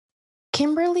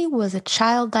Kimberli was a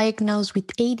child diagnosed with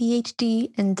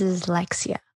ADHD and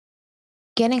dyslexia.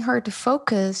 Getting her to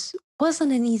focus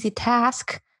wasn't an easy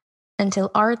task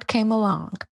until art came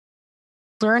along.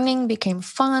 Learning became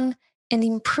fun, and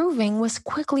improving was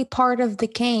quickly part of the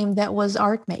game that was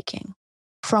art making.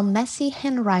 From messy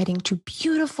handwriting to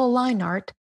beautiful line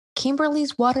art,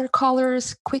 Kimberli's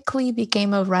watercolors quickly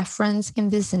became a reference in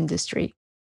this industry.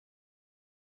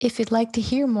 If you'd like to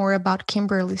hear more about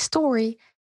Kimberli's story,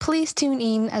 please tune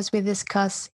in as we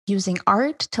discuss using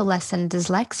art to lessen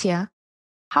dyslexia,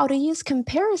 how to use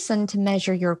comparison to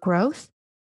measure your growth,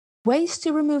 ways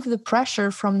to remove the pressure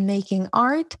from making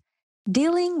art,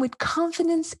 dealing with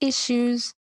confidence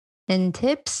issues, and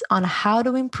tips on how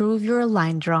to improve your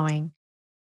line drawing.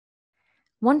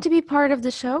 Want to be part of the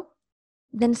show?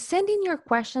 Then send in your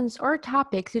questions or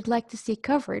topics you'd like to see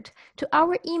covered to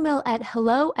our email at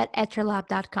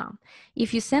hello@etralab.com.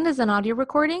 If you send us an audio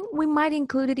recording, we might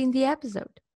include it in the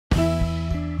episode.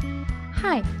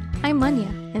 Hi, I'm Anya,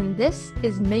 and this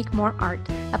is Make More Art,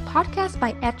 a podcast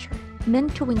by Etra,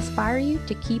 meant to inspire you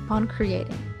to keep on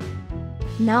creating.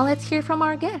 Now let's hear from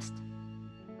our guest.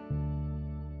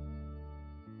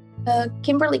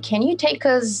 Kimberli, can you take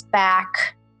us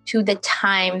back to the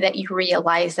time that you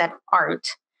realized that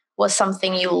art was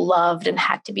something you loved and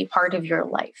had to be part of your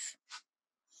life?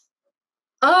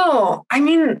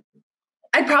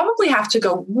 I'd probably have to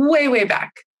go way, way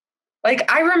back.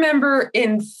 I remember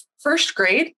in first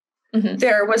grade,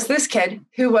 there was this kid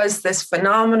who was this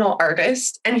phenomenal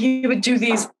artist, and he would do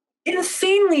these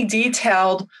insanely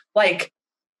detailed,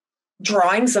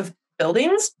 drawings of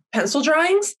buildings, pencil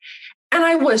drawings. And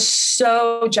I was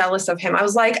so jealous of him. I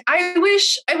was like, I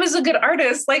wish I was a good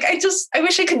artist. I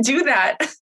wish I could do that.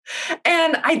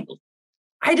 And I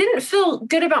didn't feel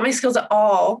good about my skills at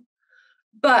all.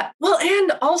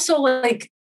 And also I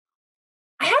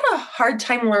had a hard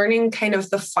time learning kind of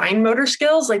the fine motor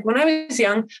skills. When I was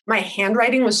young, my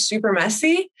handwriting was super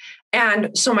messy.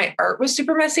 And so my art was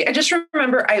super messy. I just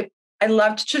remember I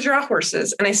loved to draw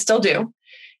horses, and I still do.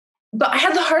 But I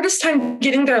had the hardest time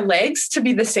getting their legs to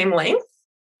be the same length.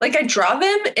 I draw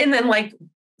them, and then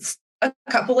a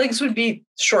couple legs would be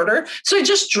shorter. So I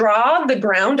just draw the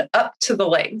ground up to the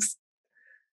legs.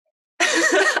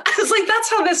 I was like, that's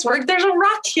how this works. There's a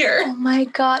rock here. Oh my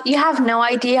God. You have no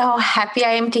idea how happy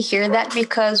I am to hear that,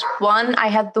 because one, I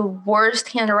had the worst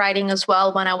handwriting as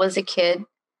well when I was a kid.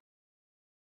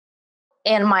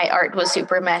 And my art was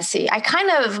super messy.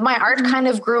 My art kind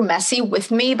of grew messy with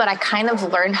me, but I kind of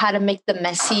learned how to make the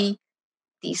messy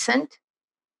decent.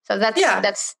 So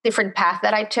that's different path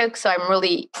that I took. So I'm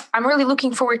really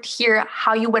looking forward to hear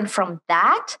how you went from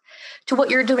that to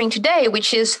what you're doing today,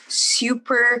 which is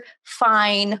super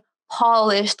fine,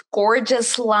 polished,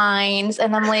 gorgeous lines.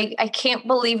 And I'm like, I can't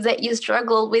believe that you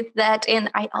struggle with that. And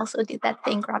I also did that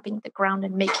thing, grabbing the ground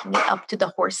and making it up to the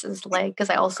horse's leg, because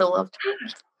I also loved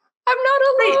horses. I'm not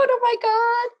alone. Oh my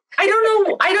God. I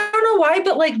don't know why,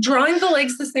 but drawing the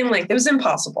legs the same length, it was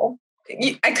impossible.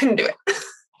 I couldn't do it.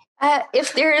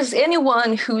 If there's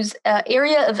anyone whose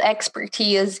area of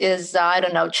expertise is,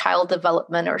 child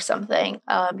development or something,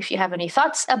 if you have any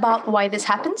thoughts about why this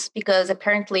happens, because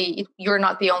apparently you're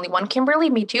not the only one,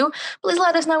 Kimberli, me too, please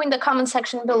let us know in the comment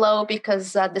section below,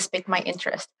 because this piqued my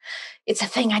interest. It's a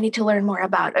thing I need to learn more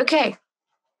about. Okay.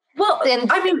 Well,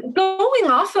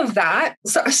 going off of that,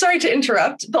 sorry to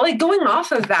interrupt, but going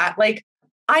off of that,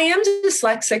 I am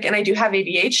dyslexic and I do have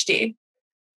ADHD.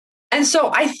 And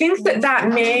so I think that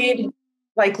made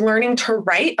learning to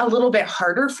write a little bit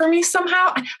harder for me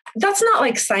somehow. That's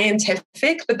not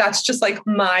scientific, but that's just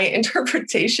my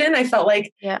interpretation. I felt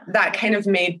that kind of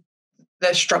made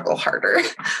the struggle harder.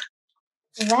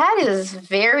 That is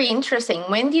very interesting.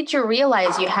 When did you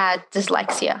realize you had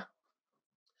dyslexia?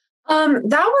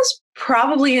 That was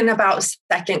probably in about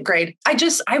second grade.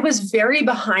 I was very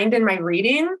behind in my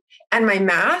reading and my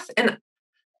math, and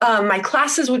my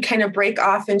classes would kind of break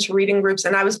off into reading groups,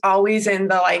 and I was always in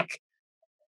the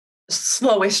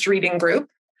slowest reading group.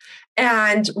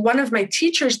 And one of my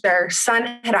teachers, their son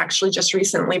had actually just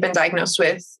recently been diagnosed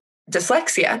with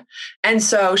dyslexia. And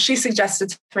so she suggested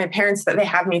to my parents that they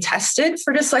have me tested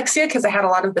for dyslexia, because I had a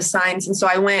lot of the signs. And so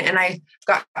I went and I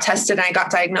got tested, and I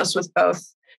got diagnosed with both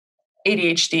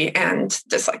ADHD and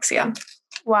dyslexia.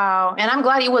 Wow. And I'm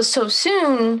glad it was so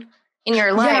soon in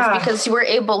your life, because you were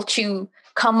able to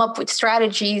come up with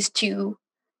strategies to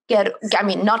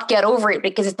not get over it,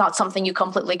 because it's not something you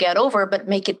completely get over, but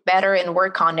make it better and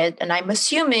work on it. And I'm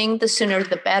assuming the sooner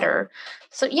the better.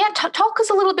 So talk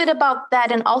us a little bit about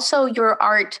that, and also your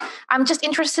art. I'm just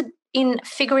interested in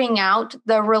figuring out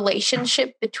the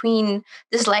relationship between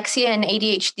dyslexia and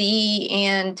ADHD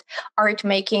and art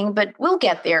making, but we'll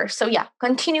get there. So yeah,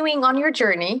 continuing on your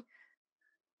journey.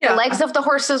 The legs of the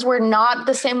horses were not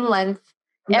the same length.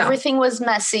 No. Everything was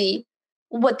messy.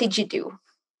 What did you do?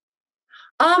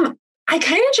 I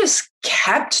kind of just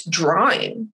kept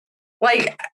drawing.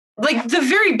 Like the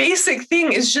very basic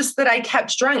thing is just that I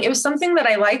kept drawing. It was something that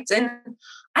I liked. And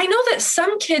I know that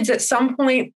some kids at some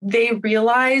point, they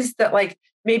realize that like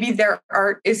maybe their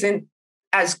art isn't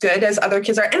as good as other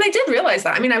kids are. And I did realize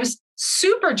that. I mean, I was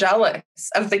super jealous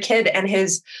of the kid and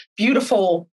his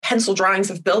beautiful pencil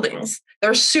drawings of buildings.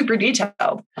 They're super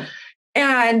detailed.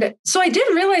 And so I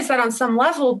did realize that on some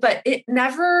level, but it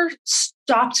never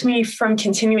stopped me from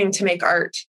continuing to make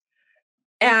art.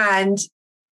 And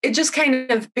it just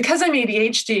kind of, because I'm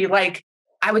ADHD, like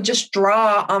I would just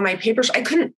draw on my papers. I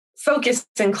couldn't focus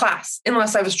in class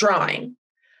unless I was drawing.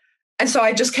 And so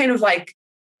I just kind of like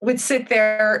would sit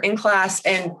there in class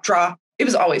and draw. It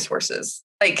was always horses.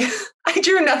 Like I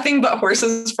drew nothing but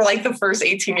horses for like the first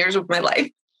 18 years of my life.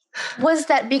 Was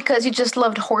that because you just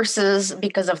loved horses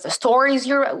because of the stories?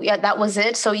 That was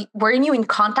it. So were you in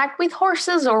contact with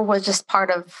horses, or was just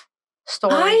part of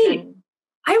stories?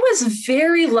 I was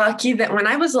very lucky that when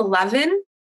I was 11,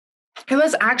 I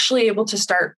was actually able to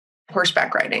start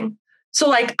horseback riding. So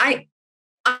like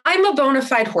I'm a bona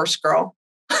fide horse girl.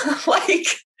 Like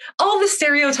all the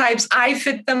stereotypes, I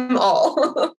fit them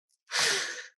all.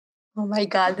 Oh my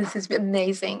God, this is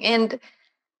amazing. And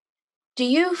do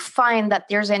you find that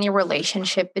there's any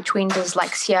relationship between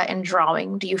dyslexia and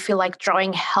drawing? Do you feel like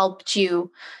drawing helped you,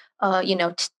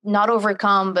 not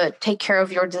overcome, but take care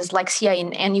of your dyslexia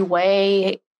in any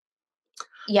way?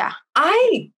 Yeah.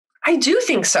 I do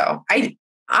think so.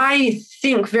 I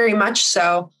think very much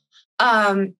so.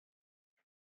 It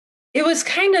was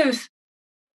kind of,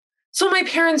 so my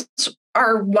parents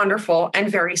are wonderful and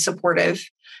very supportive.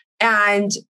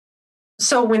 And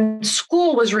so when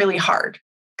school was really hard,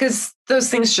 because those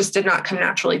things just did not come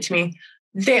naturally to me,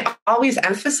 they always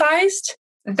emphasized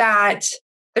that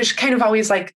there's kind of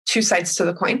always like two sides to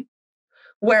the coin,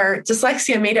 where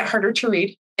dyslexia made it harder to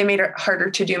read. It made it harder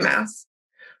to do math.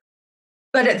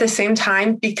 But at the same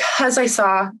time, because I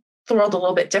saw the world a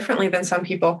little bit differently than some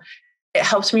people, it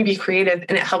helped me be creative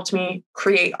and it helped me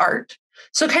create art.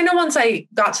 So kind of once I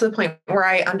got to the point where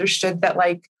I understood that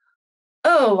like,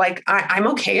 oh, like I'm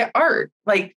okay at art.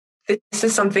 Like this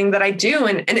is something that I do.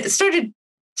 And it started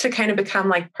to kind of become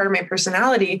like part of my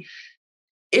personality.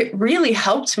 It really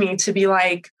helped me to be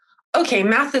like, okay,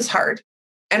 math is hard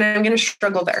and I'm going to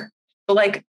struggle there. But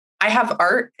like I have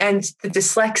art and the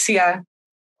dyslexia,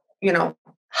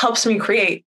 helps me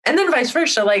create. And then vice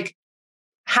versa, like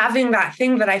having that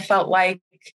thing that I felt like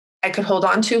I could hold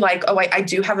on to, like, oh, I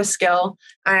do have a skill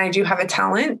and I do have a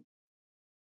talent,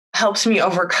 helps me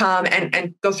overcome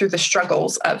and go through the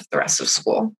struggles of the rest of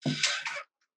school.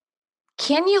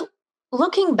 Can you,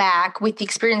 looking back with the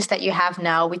experience that you have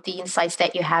now, with the insights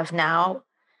that you have now,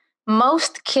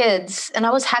 most kids, and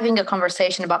I was having a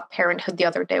conversation about parenthood the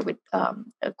other day with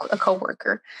a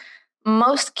coworker,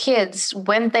 most kids,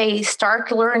 when they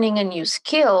start learning a new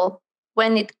skill,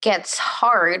 when it gets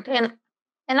hard, and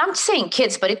I'm saying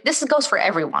kids, but this goes for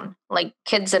everyone, like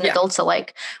kids and adults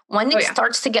alike, when it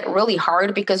starts to get really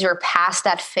hard because you're past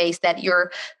that phase that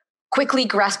you're quickly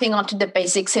grasping onto the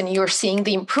basics and you're seeing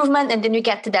the improvement, and then you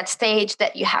get to that stage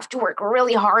that you have to work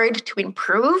really hard to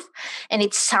improve. And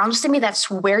it sounds to me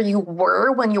that's where you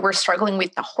were when you were struggling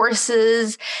with the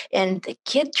horses and the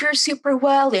kid drew super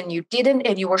well and you didn't,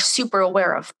 and you were super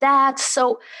aware of that.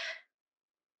 So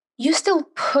you still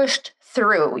pushed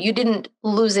through. You didn't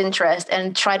lose interest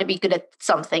and try to be good at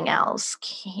something else.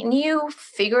 Can you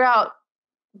figure out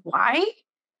why?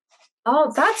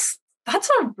 Oh, that's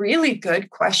a really good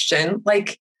question.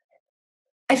 Like,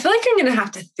 I feel like I'm going to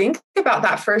have to think about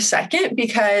that for a second,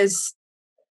 because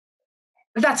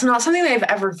that's not something that I've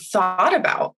ever thought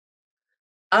about.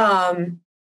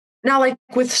 Now, like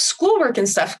with schoolwork and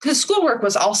stuff, because schoolwork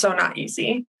was also not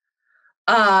easy.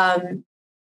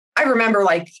 I remember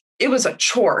like it was a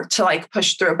chore to like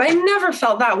push through, but I never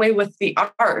felt that way with the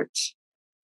art.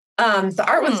 The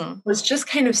art was just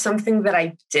kind of something that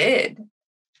I did.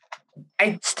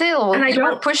 You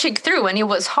were pushing through, and it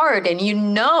was hard, and you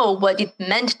know what it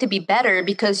meant to be better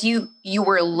because you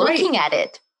were looking at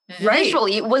it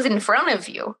visually. It was in front of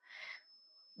you.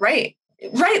 Right.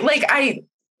 Like I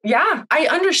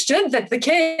understood that the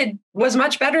kid was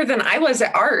much better than I was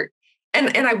at art,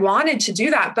 and I wanted to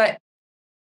do that, but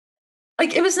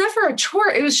like it was never a chore.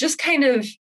 It was just kind of,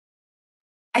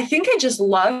 I think I just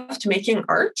loved making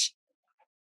art.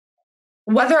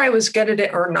 whether I was good at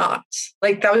it or not.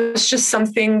 Like that was just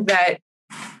something that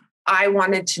I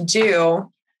wanted to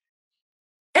do.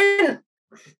 And,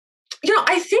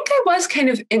 I think I was kind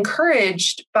of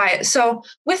encouraged by it. So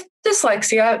with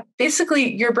dyslexia,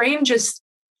 basically your brain just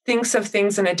thinks of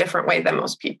things in a different way than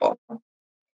most people.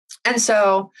 And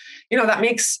so, that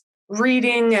makes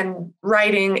reading and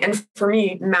writing, and for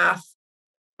me, math,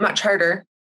 much harder.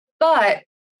 But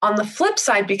on the flip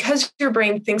side, because your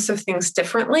brain thinks of things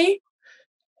differently,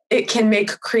 it can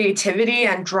make creativity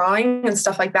and drawing and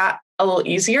stuff like that a little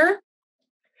easier.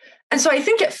 And so I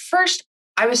think at first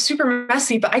I was super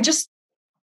messy, but I just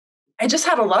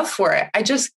had a love for it. I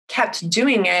just kept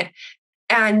doing it.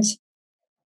 And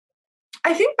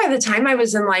I think by the time I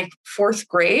was in like 4th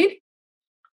grade,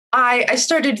 I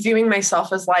started viewing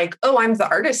myself as like, oh, I'm the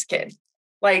artist kid.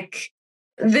 Like,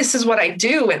 this is what I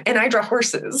do. And I draw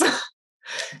horses.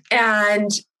 And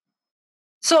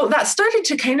so that started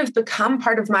to kind of become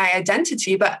part of my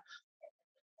identity. But,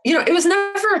 it was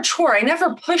never a chore. I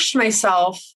never pushed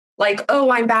myself like,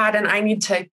 oh, I'm bad and I need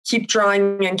to keep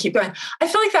drawing and keep going. I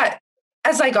feel like that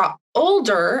as I got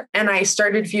older and I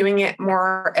started viewing it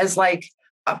more as like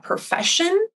a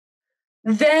profession,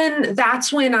 then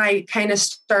that's when I kind of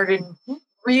started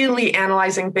really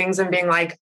analyzing things and being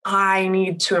like, I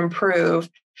need to improve.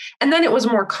 And then it was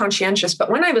more conscientious.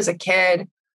 But when I was a kid,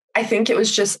 I think it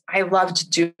was just, I loved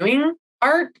doing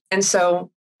art. And so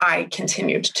I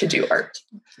continued to do art.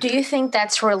 Do you think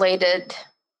that's related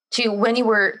to when you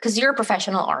were, because you're a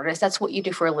professional artist, that's what you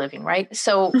do for a living, right?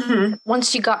 So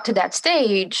once you got to that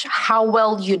stage, how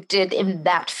well you did in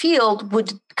that field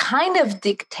would kind of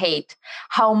dictate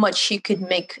how much you could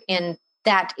make in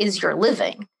that is your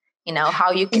living,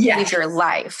 how you can live your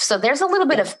life. So there's a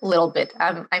little bit,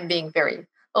 I'm being very,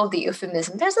 the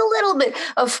euphemism, there's a little bit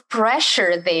of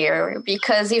pressure there,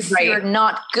 because if you're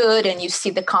not good and you see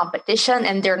the competition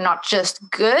and they're not just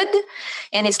good,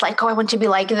 and it's like, oh, I want to be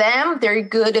like them, they're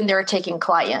good and they're taking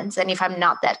clients. And if I'm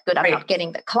not that good, I'm not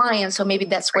getting the clients. So maybe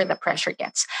that's where the pressure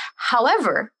gets.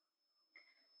 However,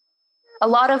 a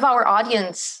lot of our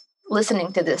audience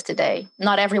listening to this today,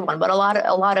 not everyone, but a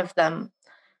lot of them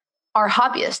are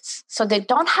hobbyists. So they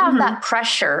don't have that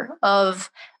pressure of,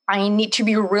 I need to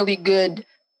be really good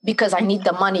because I need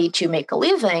the money to make a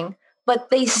living,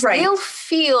 but they still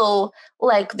feel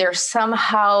like they're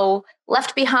somehow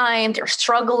left behind, they're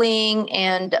struggling,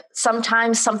 and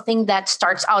sometimes something that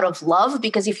starts out of love,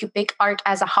 because if you pick art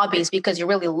as a hobby, it's because you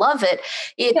really love it,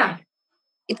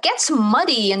 it gets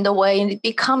muddy in the way, and it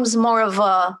becomes more of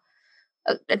a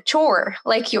chore,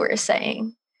 like you were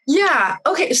saying. Yeah.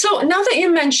 Okay. So now that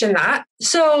you mention that,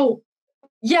 so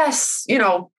yes,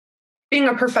 being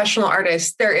a professional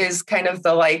artist, there is kind of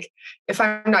the like, if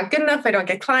I'm not good enough, I don't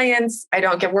get clients, I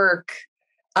don't get work.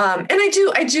 And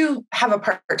I do have a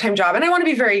part-time job, and I want to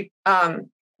be very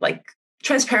like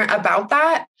transparent about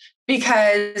that,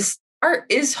 because art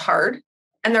is hard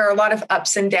and there are a lot of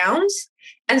ups and downs.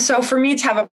 And so for me to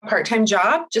have a part-time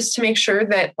job just to make sure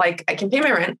that like I can pay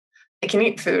my rent, I can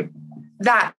eat food,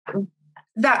 that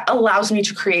allows me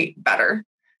to create better,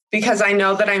 because I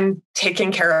know that I'm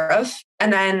taken care of.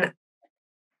 And then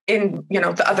in,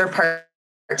 the other part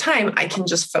of time, I can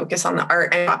just focus on the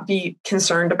art and not be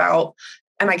concerned about,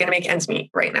 am I going to make ends meet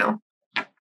right now?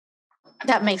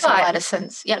 That makes a lot of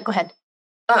sense. Yeah, go ahead.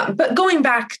 But going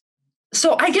back,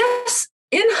 so I guess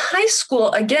in high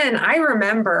school, again, I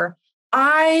remember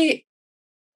I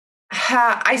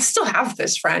still have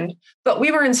this friend, but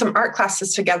we were in some art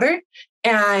classes together,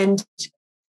 and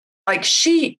like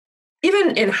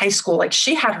even in high school, like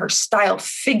she had her style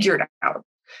figured out.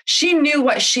 She knew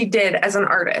what she did as an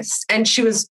artist, and she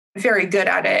was very good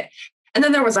at it. And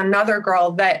then there was another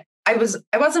girl that I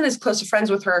wasn't as close of friends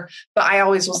with her, but I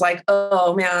always was like,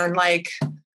 oh man, like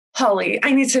Holly,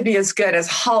 I need to be as good as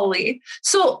Holly.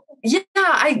 So yeah,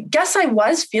 I guess I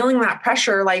was feeling that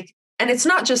pressure. Like, and it's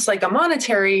not just like a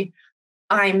monetary,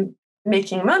 I'm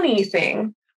making money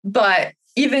thing, but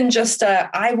even just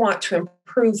I want to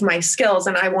improve my skills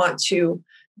and I want to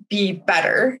be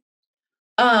better.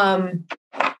 But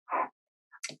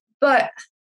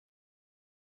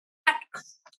I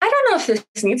don't know if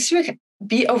this needs to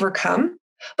be overcome,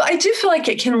 but I do feel like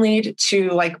it can lead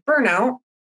to like burnout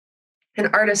and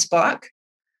artist block.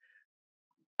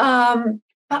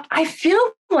 But I feel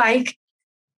like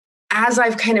as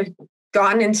I've kind of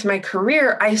gotten into my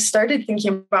career, I started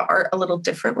thinking about art a little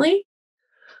differently.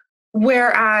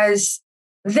 Whereas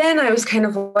then I was kind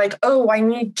of like, oh, I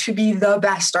need to be the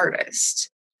best artist.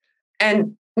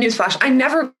 And newsflash, I'm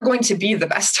never going to be the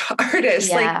best artist.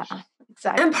 Yeah, like,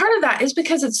 exactly. And part of that is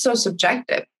because it's so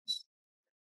subjective.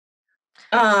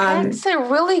 That's a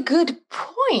really good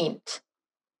point.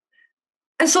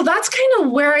 And so that's kind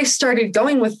of where I started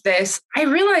going with this. I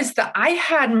realized that I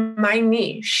had my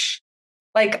niche.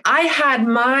 Like I had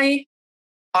my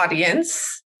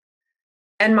audience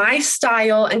and my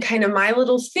style and kind of my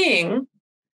little thing.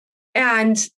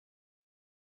 And,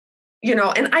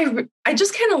 and I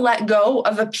just kind of let go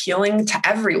of appealing to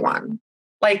everyone.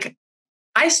 Like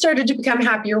I started to become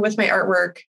happier with my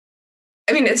artwork.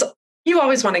 I mean, you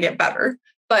always want to get better,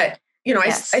 but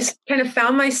yes. I kind of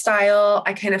found my style.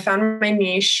 I kind of found my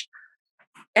niche.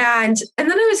 And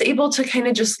then I was able to kind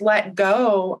of just let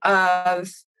go of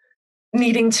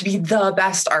needing to be the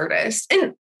best artist.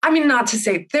 And I mean, not to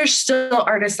say there's still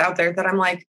artists out there that I'm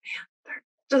like, man,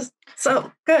 they're just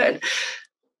so good.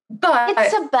 But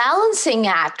it's a balancing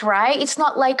act, right? It's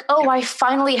not like, oh, I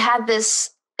finally had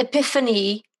this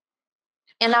epiphany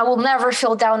and I will never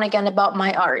feel down again about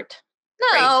my art.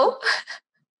 No. Right.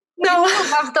 No.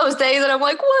 I have those days that I'm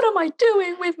like, what am I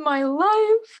doing with my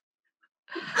life?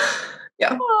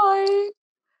 Yeah. Why?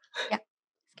 Yeah.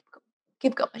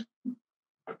 Keep going.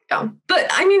 Yeah. But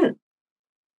I mean,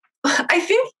 I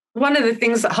think one of the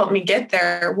things that helped me get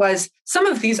there was some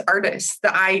of these artists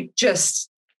that I just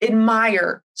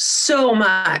admire so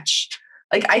much.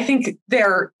 Like, I think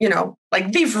they're,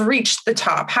 like they've reached the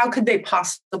top. How could they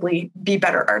possibly be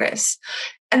better artists?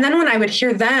 And then when I would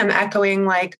hear them echoing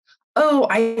like, oh,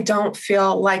 I don't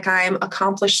feel like I'm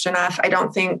accomplished enough. I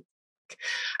don't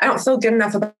feel good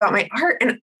enough about my art.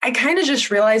 And I kind of just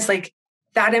realized like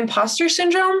that imposter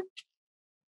syndrome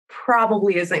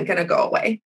probably isn't going to go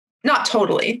away. Not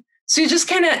totally. So you just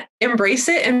kind of embrace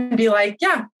it and be like,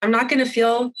 yeah, I'm not going to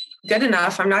feel good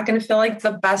enough. I'm not going to feel like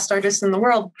the best artist in the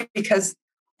world because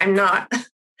I'm not.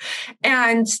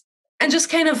 And just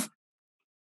kind of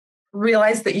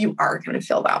realize that you are going to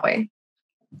feel that way.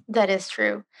 That is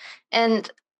true.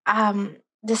 And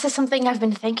this is something I've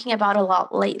been thinking about a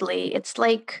lot lately. It's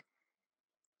like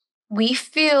we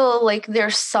feel like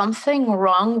there's something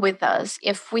wrong with us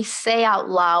if we say out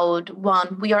loud,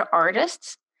 one, we are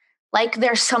artists. Like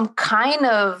there's some kind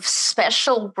of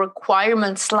special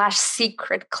requirement /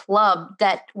 secret club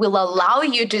that will allow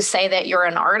you to say that you're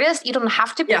an artist. You don't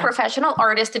have to be a professional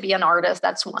artist to be an artist.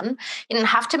 That's one. You don't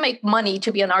have to make money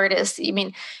to be an artist. I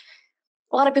mean,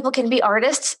 a lot of people can be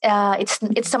artists. It's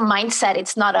a mindset.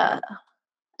 It's not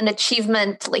an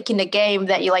achievement like in a game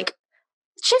that you like.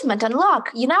 Achievement unlock.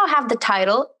 You now have the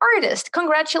title artist.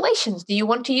 Congratulations. Do you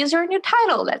want to use your new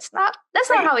title? That's not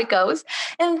how it goes.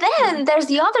 And then there's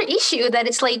the other issue that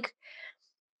it's like,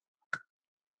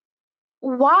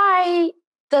 why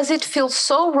does it feel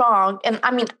so wrong? And I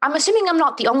mean, I'm assuming I'm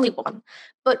not the only one,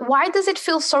 but why does it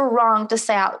feel so wrong to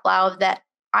say out loud that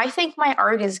I think my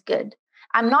art is good?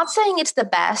 I'm not saying it's the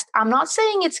best. I'm not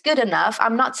saying it's good enough.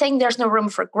 I'm not saying there's no room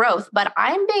for growth, but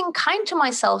I'm being kind to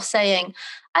myself saying,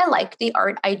 I like the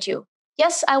art I do.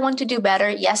 Yes, I want to do better.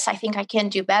 Yes, I think I can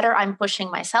do better. I'm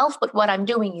pushing myself, but what I'm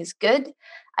doing is good.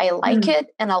 I like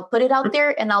it and I'll put it out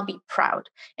there and I'll be proud.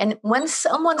 And when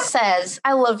someone says,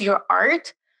 I love your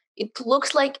art, it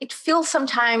feels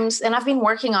sometimes, and I've been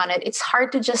working on it, it's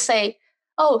hard to just say,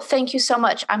 oh, thank you so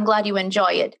much. I'm glad you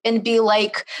enjoy it. And be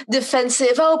like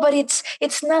defensive. Oh, but it's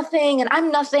nothing and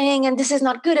I'm nothing and this is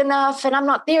not good enough and I'm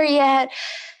not there yet.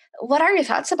 What are your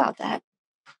thoughts about that?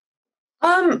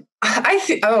 I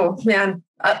think, oh man,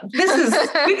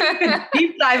 we could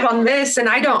deep dive on this and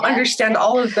I don't understand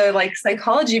all of the like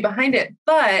psychology behind it,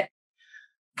 but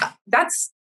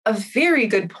that's a very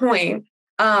good point.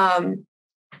 I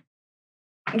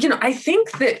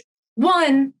think that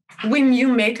one, when you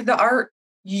make the art,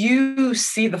 you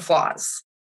see the flaws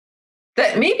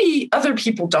that maybe other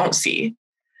people don't see.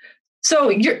 So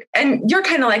you're kind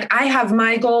of like, I have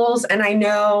my goals and I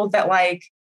know that like,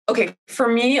 okay, for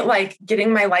me, like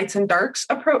getting my lights and darks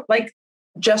approach, like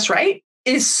just right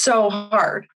is so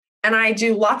hard. And I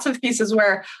do lots of pieces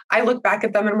where I look back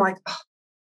at them and I'm like, oh,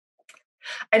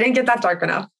 I didn't get that dark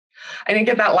enough. I didn't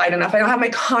get that light enough. I don't have my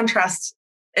contrast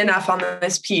enough on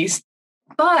this piece,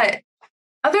 but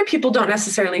other people don't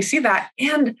necessarily see that.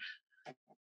 And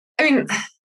I mean,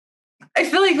 I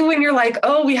feel like when you're like,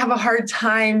 oh, we have a hard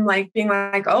time, like being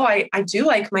like, oh, I do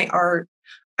like my art.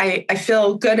 I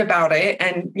feel good about it.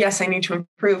 And yes, I need to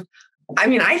improve. I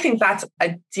mean, I think that's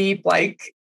a deep,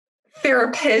 like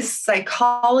therapist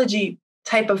psychology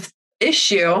type of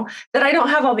issue that I don't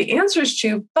have all the answers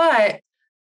to, but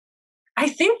I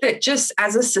think that just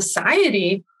as a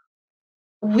society,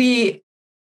 you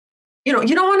don't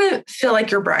want to feel like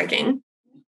you're bragging.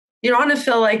 You don't want to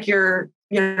feel like you're,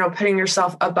 putting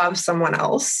yourself above someone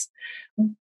else.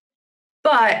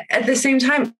 But at the same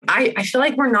time, I feel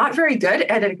like we're not very good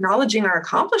at acknowledging our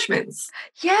accomplishments.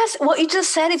 Yes. What you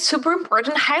just said, it's super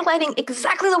important. Highlighting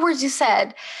exactly the words you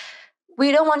said.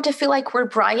 We don't want to feel like we're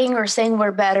bragging or saying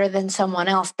we're better than someone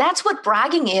else. That's what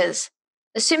bragging is.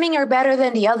 Assuming you're better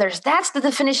than the others. That's the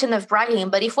definition of bragging.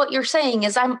 But if what you're saying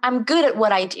is I'm good at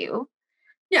what I do,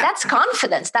 that's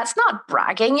confidence. That's not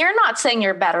bragging. You're not saying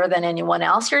you're better than anyone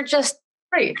else. You're just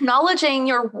acknowledging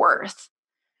your worth.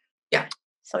 Yeah.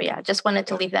 So just wanted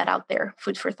to leave that out there.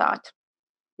 Food for thought.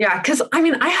 Yeah. Because I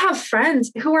mean, I have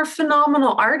friends who are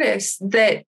phenomenal artists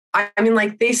that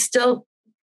like they still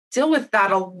deal with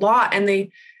that a lot, and they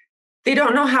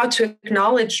don't know how to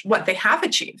acknowledge what they have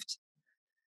achieved.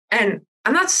 And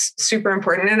that's super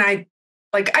important. And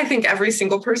I think every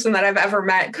single person that I've ever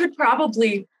met could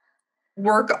probably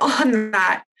work on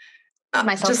that.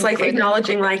 Just like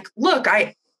acknowledging, like, look,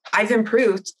 I've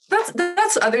improved. That's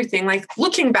the other thing. Like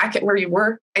looking back at where you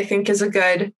were, I think is a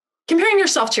good, comparing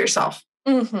yourself to yourself.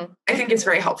 Mm-hmm. I think it's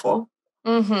very helpful.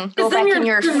 Mm-hmm. Go back in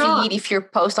your feed, if you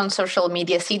post on social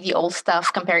media, see the old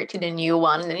stuff, compare it to the new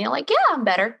one, and you're like, yeah, I'm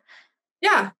better.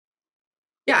 Yeah.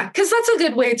 Yeah. Because that's a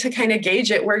good way to kind of gauge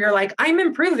it, where you're like, I'm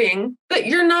improving, but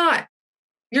you're not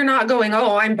going,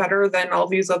 oh, I'm better than all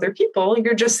these other people.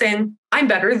 You're just saying, I'm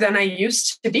better than I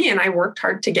used to be, and I worked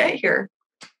hard to get here.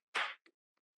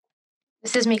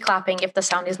 This is me clapping if the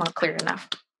sound is not clear enough.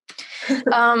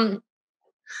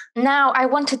 Now, I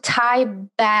want to tie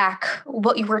back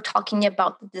what you were talking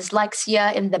about, the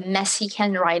dyslexia and the messy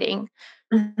handwriting,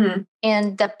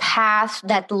 and the path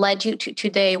that led you to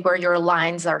today, where your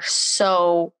lines are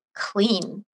so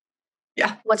clean.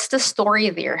 Yeah. What's the story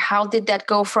there? How did that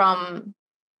go from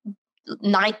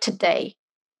night to day?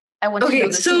 I want to know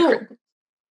the secret.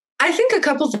 I think a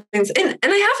couple of things, and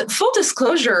I have full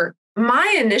disclosure,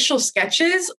 my initial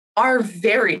sketches are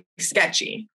very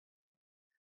sketchy.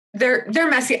 They're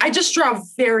messy. I just draw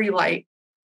very light,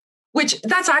 which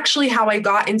that's actually how I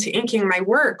got into inking my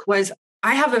work. Was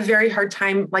I have a very hard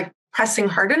time like pressing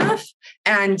hard enough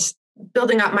and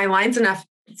building up my lines enough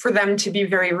for them to be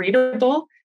very readable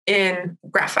in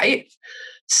graphite.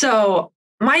 So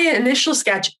my initial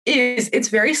sketch it's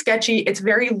very sketchy. It's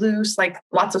very loose, like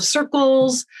lots of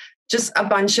circles, just a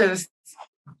bunch of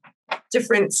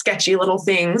different sketchy little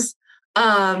things.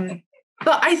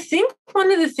 But I think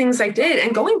one of the things I did,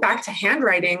 and going back to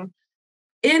handwriting,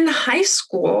 in high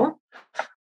school,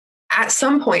 at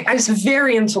some point, I was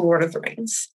very into Lord of the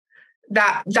Rings.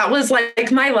 That was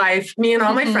like my life. Me and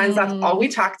all my friends, that's all we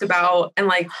talked about. And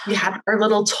like we had our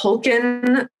little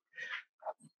Tolkien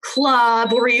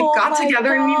club where we got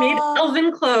together and we made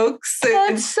elven clokes.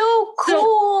 That's so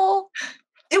cool. So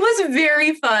it was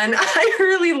very fun. I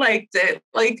really liked it.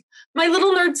 Like my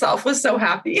little nerd self was so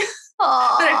happy.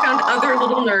 That I found other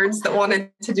little nerds that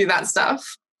wanted to do that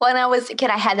stuff. When I was a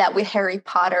kid, I had that with Harry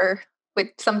Potter, with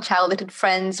some childhood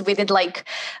friends. We did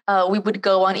we would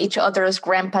go on each other's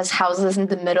grandpa's houses in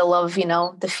the middle of,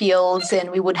 the fields, and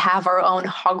we would have our own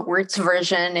Hogwarts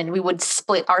version, and we would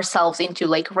split ourselves into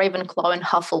like Ravenclaw and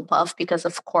Hufflepuff, because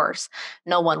of course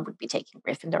no one would be taking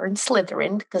Gryffindor and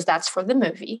Slytherin, because that's for the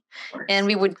movie. And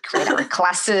we would create our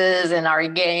classes and our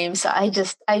games. So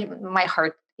my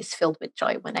heart is filled with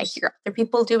joy when I hear other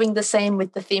people doing the same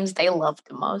with the themes they love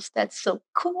the most. That's so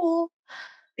cool.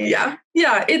 Yeah.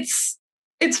 Yeah. It's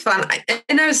fun.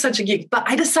 And I was such a geek, but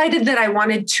I decided that I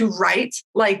wanted to write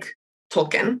like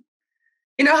Tolkien.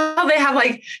 You know how they have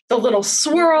like the little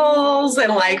swirls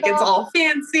and like it's all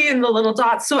fancy and the little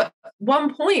dots. So at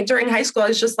one point during high school, I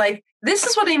was just like, this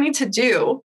is what I need to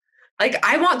do. Like,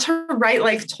 I want to write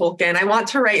like Tolkien. I want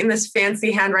to write in this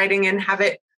fancy handwriting and have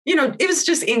it, it was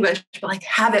just English, but like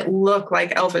have it look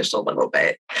like Elvish a little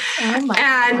bit. Oh my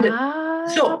God.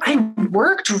 So I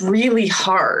worked really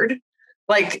hard,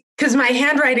 like, because my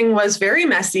handwriting was very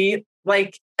messy.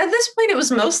 Like at this point, it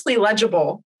was mostly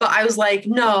legible, but I was like,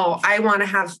 no, I want to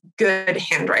have good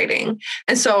handwriting.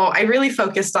 And so I really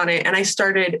focused on it. And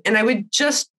I would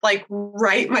just like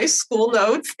write my school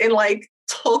notes in like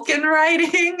Tolkien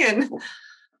writing.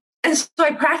 And so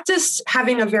I practiced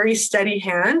having a very steady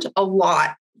hand a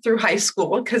lot through high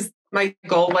school, because my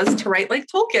goal was to write like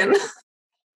Tolkien.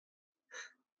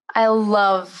 I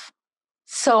love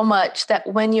so much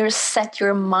that when you set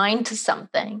your mind to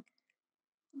something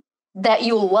that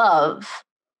you love,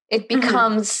 it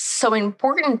becomes so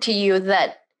important to you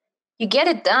that you get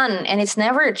it done, and it's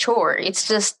never a chore. It's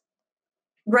just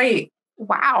right.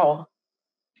 Wow.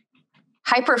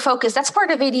 Hyper focus. That's part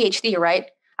of ADHD,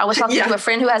 right? I was talking to a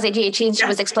friend who has ADHD, and she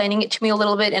was explaining it to me a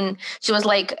little bit. And she was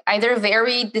like, either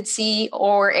very ditzy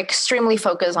or extremely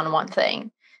focused on one thing.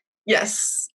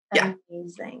 Yes.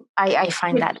 Amazing. I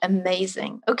find that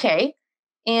amazing. Okay.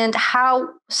 And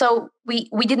so we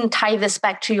didn't tie this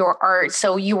back to your art.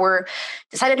 So you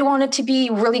decided you wanted to be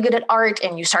really good at art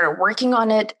and you started working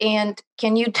on it. And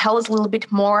can you tell us a little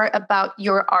bit more about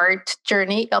your art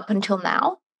journey up until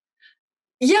now?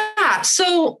 Yeah.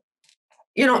 So,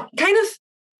 kind of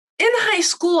in high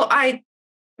school, I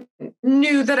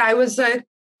knew that I was a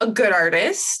good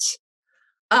artist.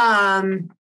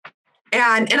 And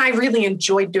I really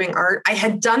enjoyed doing art. I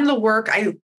had done the work.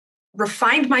 I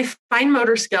refined my fine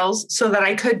motor skills so that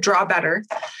I could draw better.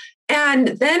 And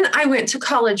then I went to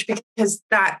college because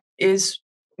that is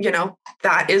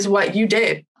what you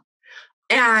did.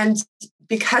 And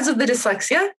because of the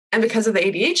dyslexia and because of the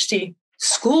ADHD,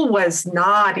 school was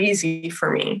not easy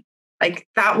for me. Like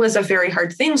that was a very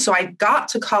hard thing. So I got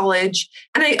to college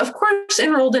and I, of course,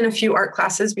 enrolled in a few art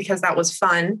classes because that was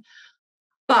fun,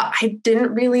 but I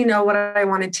didn't really know what I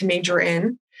wanted to major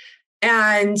in.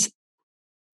 And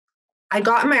I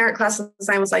got in my art classes and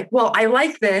I was like, well, I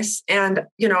like this. And,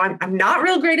 I'm not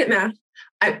real great at math.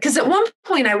 Because at one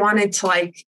point I wanted to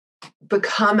like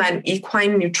become an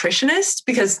equine nutritionist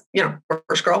because,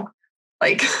 first girl,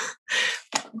 like,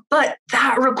 but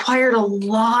that required a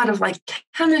lot of like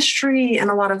chemistry and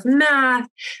a lot of math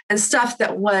and stuff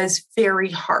that was very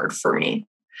hard for me.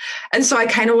 And so I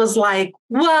kind of was like,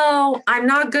 well, I'm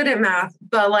not good at math,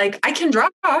 but like I can draw.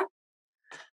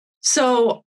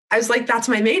 So I was like, that's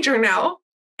my major now.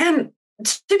 And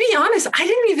to be honest, I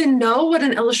didn't even know what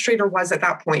an illustrator was at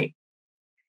that point.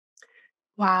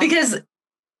 Wow. Because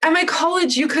at my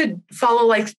college, you could follow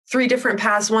like 3 different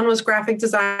paths. One was graphic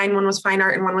design, one was fine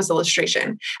art, and one was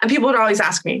illustration. And people would always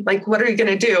ask me, like, what are you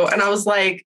going to do? And I was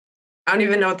like, I don't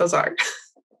even know what those are.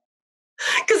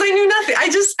 Because I knew nothing.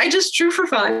 I just drew for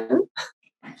fun.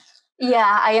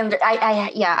 Yeah,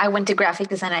 I went to graphic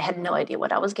design. I had no idea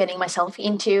what I was getting myself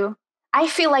into. I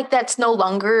feel like that's no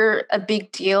longer a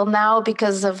big deal now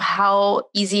because of how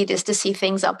easy it is to see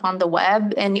things up on the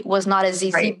web, and it was not as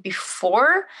easy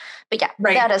before. But yeah,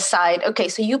 that aside, okay,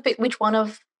 so you pick which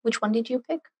one did you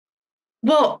pick?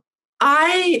 Well,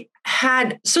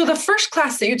 so the first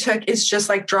class that you took is just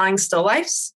like drawing still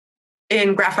lifes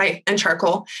in graphite and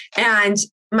charcoal. And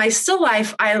my still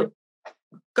life, I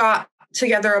got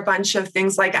together a bunch of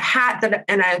things like a hat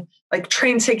and a like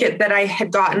train ticket that I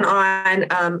had gotten on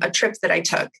a trip that I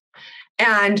took.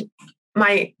 And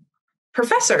my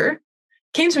professor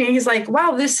came to me and he's like,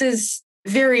 wow, this is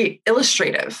very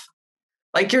illustrative.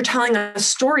 Like you're telling a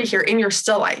story here in your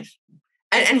still life.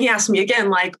 And he asked me again,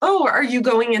 like, oh, are you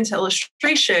going into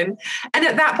illustration? And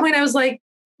at that point I was like,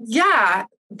 yeah,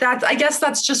 I guess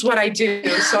that's just what I do.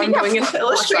 So I'm going into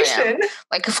illustration.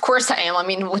 Like, of course I am. I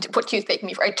mean, what do you take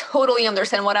me for? I totally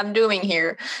understand what I'm doing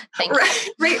here. Thank you.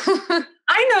 Right.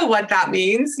 I know what that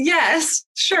means. Yes,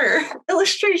 sure.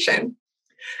 Illustration.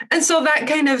 And so that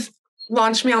kind of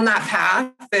launched me on that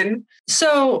path. And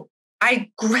so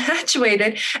I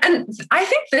graduated. And I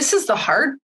think this is the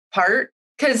hard part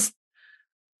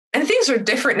and things are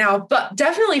different now, but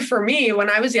definitely for me, when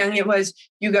I was young, it was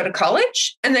you go to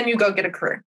college and then you go get a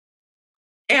career.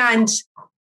 And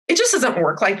it just doesn't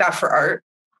work like that for art.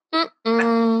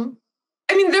 Mm-mm.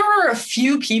 I mean, there are a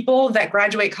few people that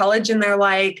graduate college and they're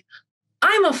like,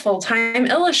 I'm a full-time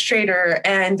illustrator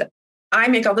and I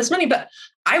make all this money. But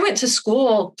I went to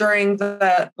school during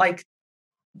the like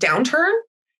downturn.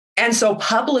 And so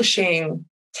publishing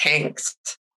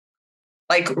tanked.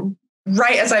 Like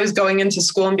right as I was going into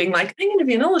school and being like, I'm going to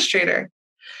be an illustrator.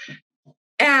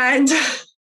 And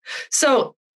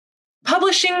so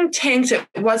publishing tanked. It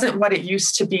wasn't what it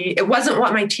used to be. It wasn't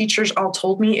what my teachers all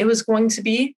told me it was going to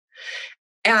be.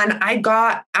 And I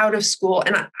got out of school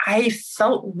and I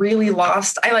felt really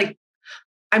lost. I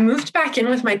moved back in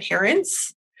with my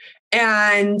parents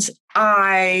and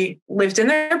I lived in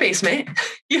their basement,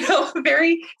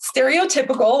 very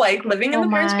stereotypical, like living in the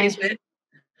parents' basement.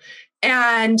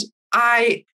 And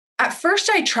at first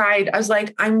I was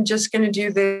like, I'm just going to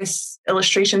do this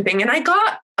illustration thing. And I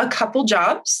got a couple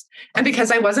jobs. And because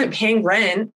I wasn't paying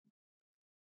rent,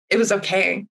 it was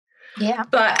okay. Yeah.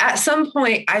 But at some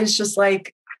point I was just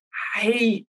like,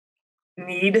 I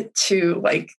need to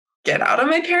like get out of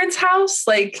my parents' house.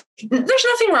 Like there's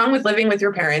nothing wrong with living with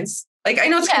your parents. Like I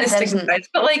know it's kind of stigmatized,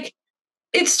 but like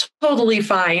it's totally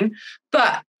fine.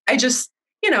 But I just,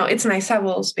 it's nice to have a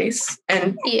little space.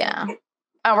 And yeah.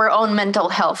 Our own mental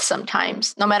health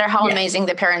sometimes, no matter how amazing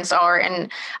the parents are.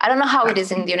 And I don't know how it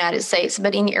is in the United States,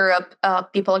 but in Europe,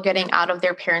 people are getting out of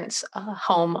their parents'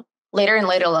 home later and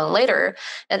later and later.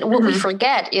 And what we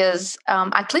forget is,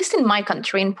 at least in my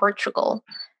country, in Portugal,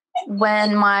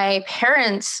 when my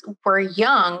parents were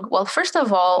young, well, first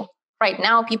of all, right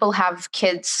now people have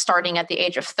kids starting at the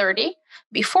age of 30.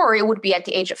 Before it would be at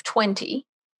the age of 20.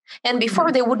 And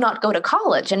before they would not go to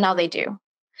college, and now they do.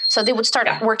 So they would start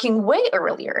working way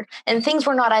earlier, and things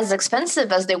were not as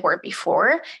expensive as they were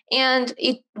before. And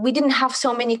we didn't have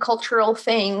so many cultural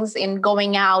things in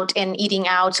going out and eating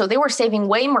out. So they were saving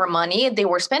way more money. They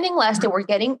were spending less. They were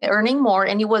earning more,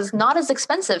 and it was not as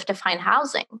expensive to find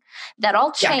housing. That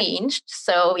all changed.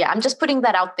 So I'm just putting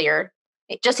that out there,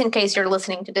 just in case you're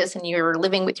listening to this and you're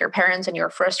living with your parents and you're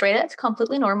frustrated. It's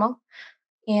completely normal.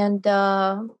 And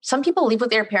some people live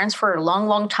with their parents for a long,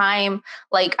 long time.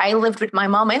 Like I lived with my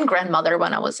mom and grandmother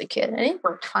when I was a kid, and it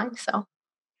worked fine. So,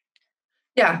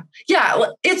 yeah,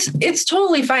 it's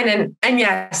totally fine. And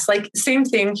yes, like same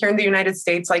thing here in the United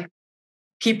States. Like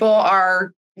people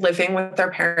are living with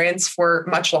their parents for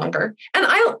much longer. And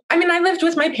I lived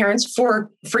with my parents for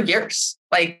years.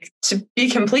 Like to be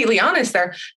completely honest,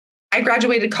 I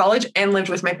graduated college and lived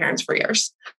with my parents for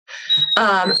years.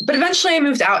 But eventually I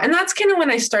moved out, and that's kind of when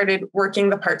I started working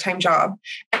the part-time job.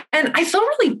 And I felt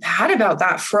really bad about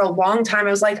that for a long time.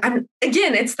 I was like,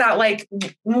 it's that like,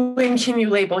 when can you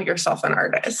label yourself an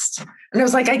artist? And I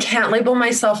was like, I can't label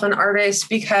myself an artist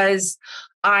because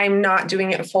I'm not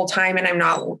doing it full time, and I'm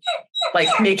not like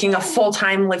making a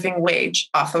full-time living wage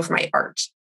off of my art.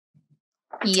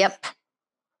 Yep.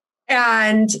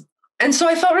 And so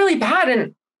I felt really bad,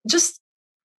 and just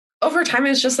over time,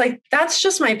 it's just like, that's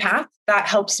just my path. That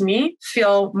helps me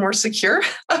feel more secure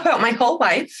about my whole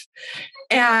life.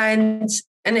 And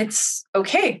it's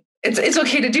okay. It's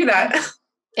okay to do that.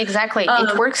 Exactly.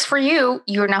 It works for you.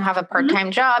 You now have a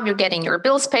part-time job. You're getting your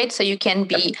bills paid, so you can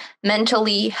be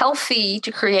mentally healthy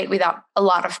to create without a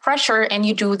lot of pressure. And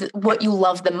you do what you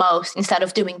love the most instead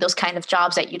of doing those kind of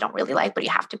jobs that you don't really like, but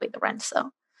you have to pay the rent. So.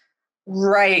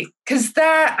 Right. Because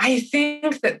I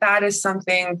think that is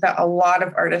something that a lot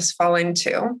of artists fall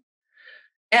into.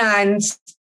 And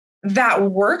that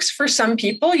works for some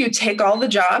people. You take all the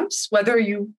jobs, whether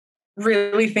you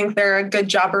really think they're a good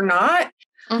job or not.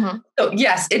 Mm-hmm. So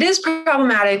yes, it is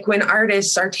problematic when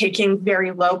artists are taking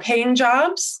very low paying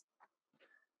jobs.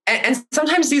 And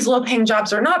sometimes these low paying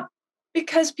jobs are not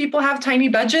because people have tiny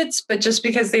budgets, but just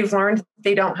because they've learned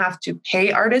they don't have to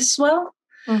pay artists well.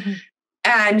 Mm-hmm.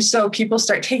 And so people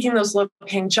start taking those low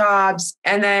paying jobs,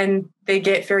 and then they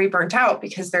get very burnt out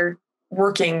because they're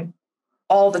working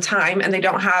all the time and they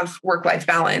don't have work-life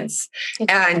balance.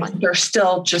 Exactly. And they're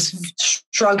still just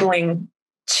struggling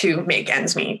to make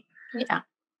ends meet. Yeah.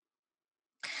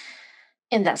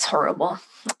 And that's horrible.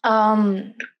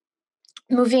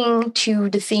 Moving to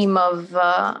the theme of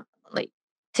like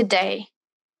today,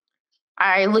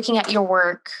 looking at your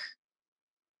work,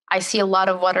 I see a lot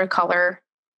of watercolor,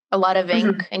 a lot of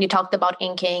ink, and you talked about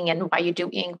inking and why you do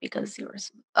ink, because your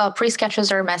pre-sketches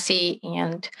are messy,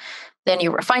 and then you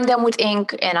refine them with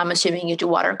ink, and I'm assuming you do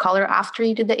watercolor after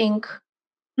you do the ink.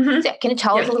 Mm-hmm. So can you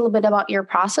tell us a little bit about your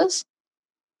process?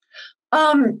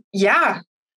 Yeah.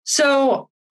 So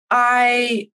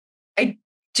I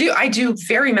do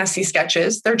very messy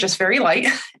sketches. They're just very light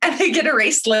and they get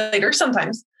erased later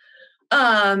sometimes.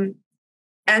 And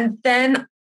then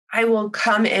I will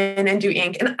come in and do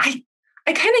ink. And I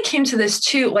kind of came to this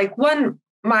too, like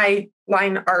my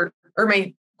line art or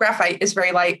my graphite is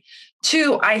very light.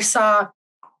 Two, I saw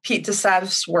Pete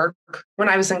DeSev's work when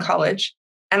I was in college,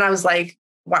 and I was like,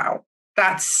 wow,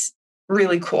 that's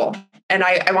really cool. And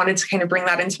I wanted to kind of bring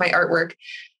that into my artwork.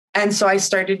 And so I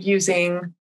started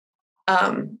using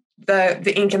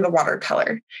the ink and the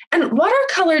watercolor. And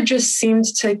watercolor just seemed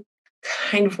to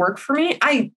kind of work for me.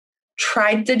 I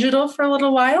tried digital for a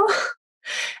little while,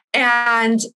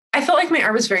 and I felt like my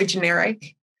art was very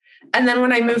generic. And then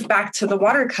when I moved back to the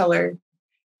watercolor,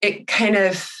 it kind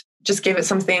of just gave it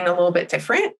something a little bit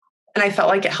different. And I felt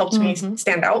like it helped me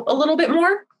stand out a little bit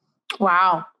more.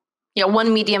 Wow. Yeah,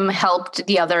 one medium helped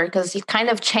the other because it kind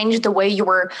of changed the way you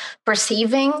were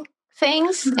perceiving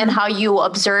things and how you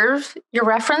observe your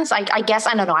reference. I guess,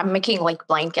 I don't know, I'm making like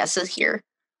blind guesses here.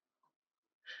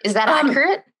 Is that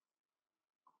accurate?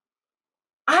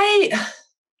 I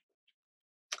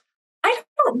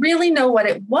don't really know what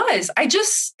it was. I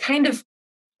just kind of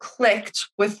clicked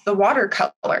with the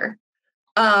watercolor.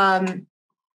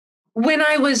 When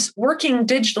I was working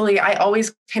digitally, I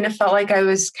always kind of felt like I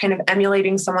was kind of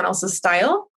emulating someone else's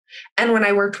style. And when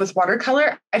I worked with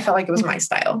watercolor, I felt like it was my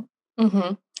style.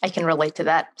 Mm-hmm. I can relate to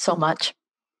that so much.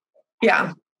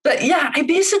 Yeah. But yeah, I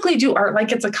basically do art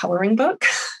like it's a coloring book.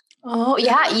 Oh,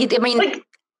 yeah. I mean, like,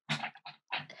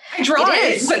 I draw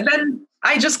it, but then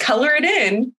I just color it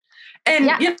in.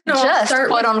 And, just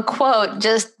quote unquote,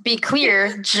 just be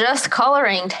clear, just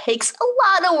coloring takes a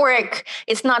lot of work.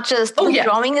 It's not just the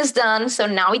drawing is done, so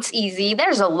now it's easy.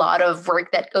 There's a lot of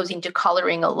work that goes into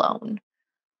coloring alone.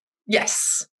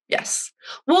 Yes.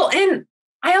 Well, and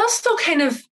I also kind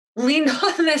of leaned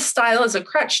on this style as a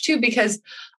crutch too, because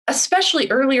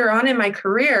especially earlier on in my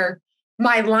career,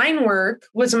 my line work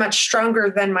was much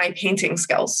stronger than my painting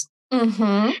skills.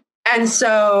 Mm-hmm. And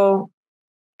so,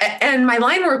 and my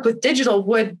line work with digital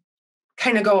would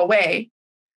kind of go away.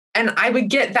 And I would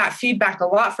get that feedback a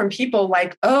lot from people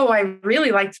like, oh, I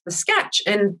really liked the sketch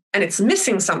and it's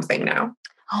missing something now.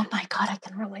 Oh my God, I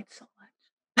can relate so much.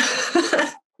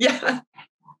 Yeah.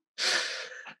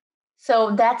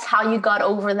 So that's how you got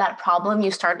over that problem.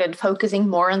 You started focusing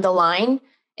more on the line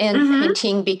and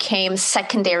painting became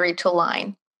secondary to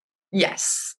line.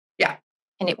 Yes. Yeah.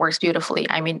 And it works beautifully.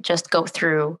 I mean, just go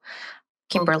through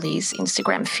Kimberli's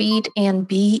Instagram feed and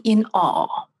be in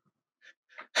awe.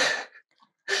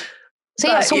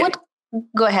 So what,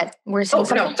 go ahead. We're saying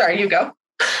something. No, sorry, you go.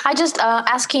 I just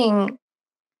asking,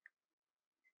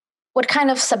 what kind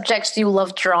of subjects do you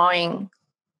love drawing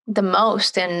the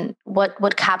most, and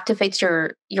what captivates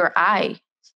your eye?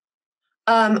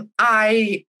 I'm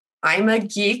a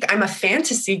geek. I'm a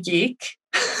fantasy geek,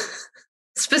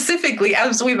 specifically,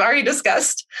 as we've already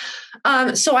discussed.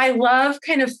 So I love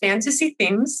kind of fantasy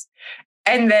themes,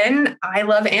 and then I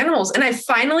love animals. And I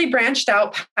finally branched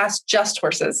out past just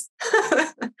horses,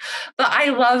 but I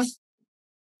love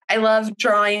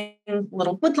drawing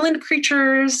little woodland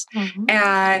creatures,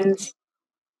 and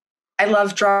I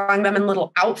love drawing them in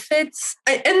little outfits.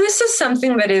 And this is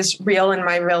something that is real in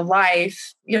my real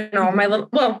life.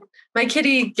 My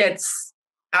kitty gets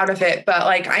out of it, but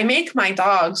like I make my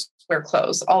dogs wear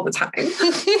clothes all the time.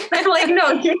 I'm like,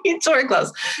 no, you need to wear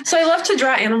clothes. So I love to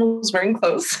draw animals wearing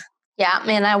clothes. Yeah,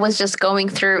 man, I was just going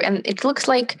through and it looks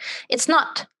like it's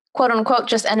not quote unquote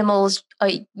just animals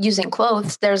using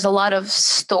clothes. There's a lot of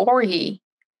story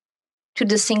to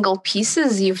the single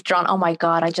pieces you've drawn. Oh my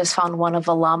God, I just found one of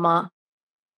a llama.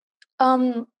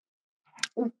 So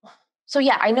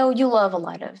yeah, I know you love a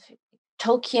lot of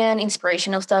Tolkien,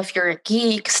 inspirational stuff. You're a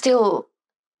geek. Still,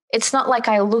 it's not like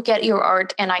I look at your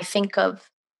art and I think of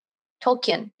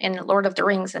Tolkien and Lord of the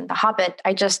Rings and The Hobbit.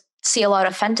 I just see a lot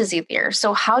of fantasy there.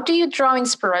 So how do you draw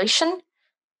inspiration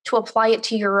to apply it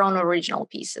to your own original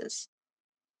pieces?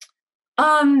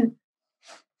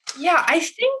 Yeah, I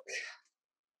think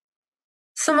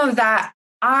some of that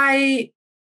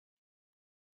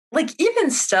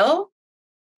even still,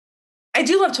 I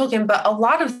do love Tolkien, but a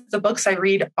lot of the books I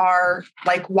read are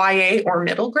like YA or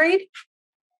middle grade.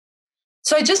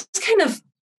 So I just kind of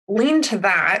lean to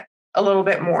that a little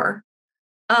bit more.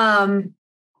 But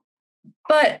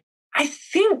I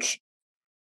think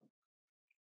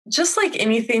just like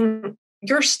anything,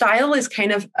 your style is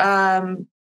kind of an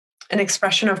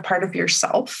expression of part of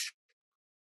yourself.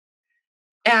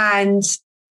 And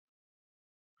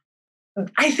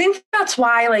I think that's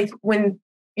why, like, when,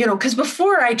 because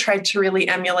before I tried to really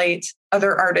emulate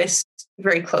other artists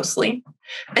very closely,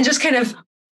 and just kind of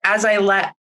as I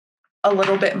let a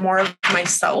little bit more of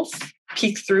myself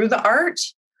peek through the art,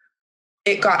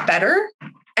 it got better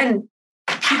and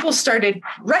people started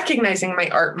recognizing my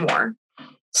art more.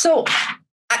 So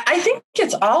I think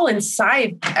it's all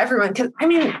inside everyone, because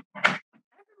everyone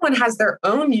has their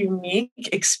own unique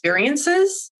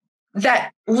experiences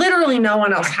that literally no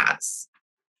one else has.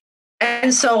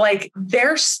 And so like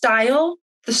their style,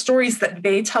 the stories that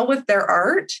they tell with their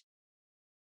art,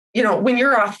 when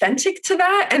you're authentic to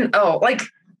that, and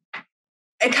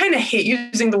I kind of hate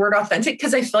using the word authentic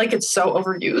because I feel like it's so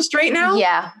overused right now.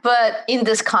 Yeah, but in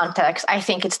this context, I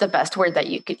think it's the best word that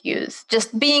you could use.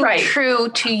 Just being true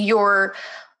to your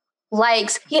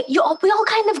likes. We all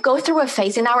kind of go through a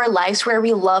phase in our lives where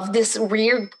we love this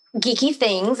weird geeky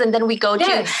things, and then we go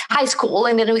to high school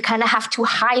and then we kind of have to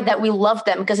hide that we love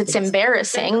them because it's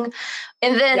embarrassing.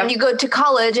 And then you go to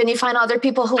college and you find other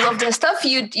people who love the stuff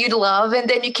you'd love, and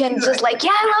then you can just like,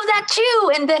 yeah, I love that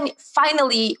too. And then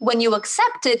finally, when you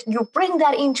accept it, you bring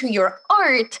that into your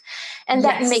art, and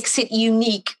that makes it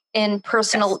unique and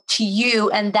personal to you.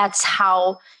 And that's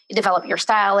how you develop your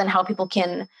style and how people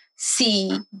can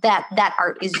see that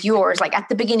art is yours. Like at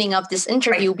the beginning of this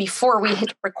interview, before we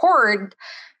hit record,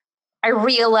 I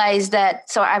realized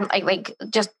that, so I'm like,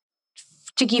 just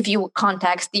to give you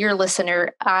context, dear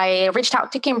listener, I reached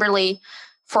out to Kimberli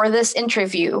for this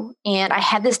interview, and I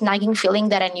had this nagging feeling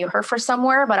that I knew her for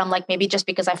somewhere, but I'm like, maybe just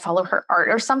because I follow her art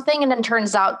or something. And then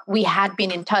turns out we had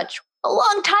been in touch a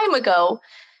long time ago.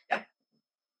 Yeah.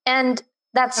 And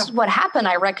that's what happened.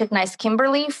 I recognized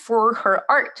Kimberli for her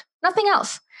art, nothing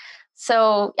else.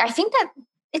 So I think that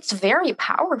it's very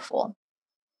powerful.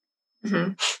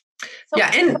 Mm-hmm.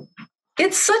 And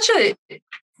it's such a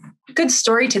good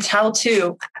story to tell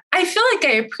too. I feel like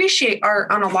I appreciate art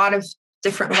on a lot of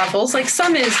different levels. Like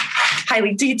some is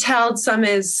highly detailed, some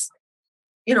is,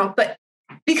 but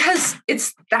because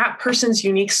it's that person's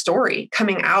unique story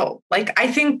coming out. Like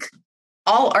I think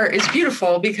all art is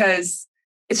beautiful because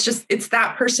it's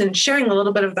that person sharing a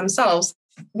little bit of themselves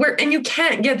and you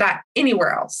can't get that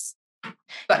anywhere else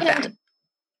but them.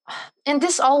 And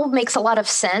this all makes a lot of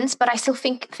sense, but I still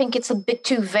think it's a bit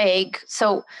too vague.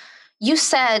 So you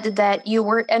said that you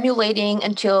were emulating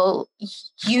until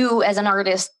you as an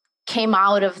artist came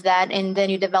out of that and then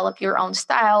you developed your own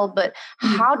style. But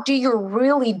how do you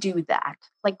really do that?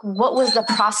 Like, what was the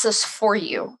process for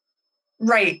you?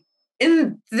 Right.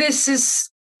 And this is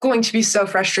going to be so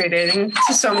frustrating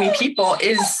to so many people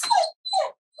is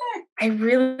I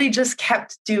really just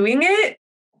kept doing it.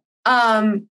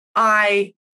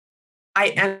 I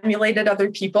emulated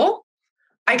other people.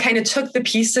 I kind of took the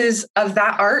pieces of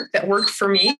that art that worked for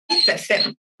me, that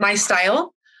fit my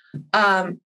style.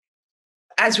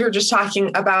 As we were just talking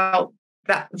about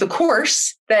the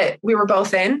course that we were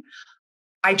both in,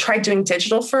 I tried doing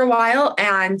digital for a while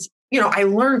and, I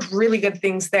learned really good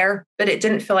things there, but it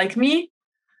didn't feel like me.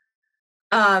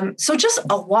 So just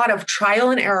a lot of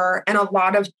trial and error and a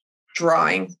lot of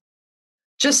drawing,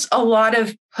 just a lot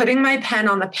of putting my pen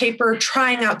on the paper,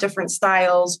 trying out different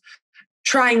styles,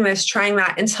 trying this, trying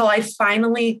that, until I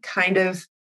finally kind of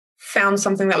found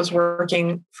something that was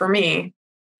working for me.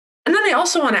 And then I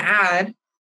also want to add,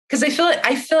 because I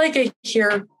feel like I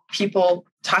hear people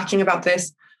talking about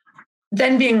this,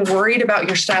 then being worried about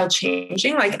your style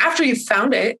changing, like after you've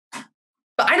found it.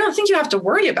 But I don't think you have to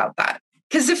worry about that.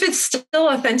 Because if it's still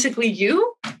authentically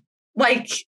you, like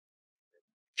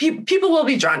people will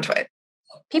be drawn to it.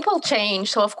 People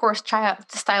change. So of course,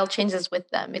 style changes with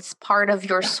them. It's part of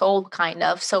your soul kind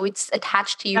of. So it's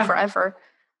attached to you forever.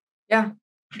 Yeah.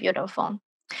 Beautiful.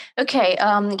 Okay.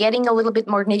 Getting a little bit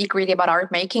more nitty gritty about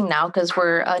art making now, because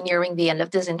we're nearing the end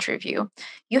of this interview.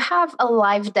 You have a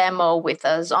live demo with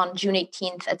us on June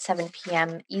 18th at 7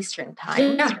 p.m. Eastern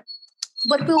time. Yeah.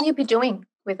 What will you be doing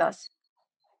with us?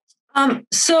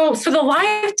 So for the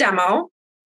live demo,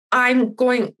 I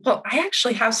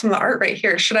actually have some of the art right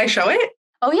here. Should I show it?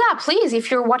 Oh yeah, please. If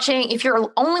you're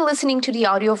only listening to the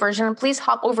audio version, please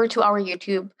hop over to our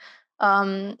YouTube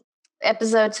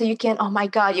episode so you can, oh my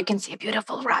God, you can see a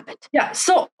beautiful rabbit. Yeah.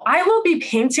 So I will be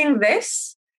painting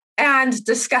this and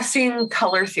discussing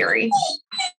color theory.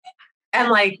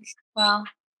 And wow.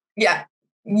 Yeah.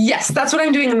 Yes, that's what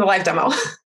I'm doing in the live demo.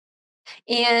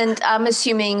 And I'm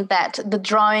assuming that the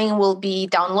drawing will be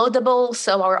downloadable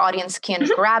so our audience can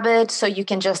grab it. So you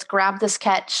can just grab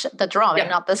the drawing,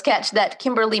 not the sketch that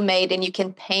Kimberli made, and you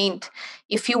can paint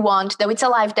if you want. Though it's a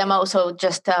live demo, so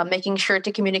just making sure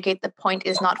to communicate the point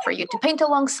is not for you to paint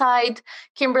alongside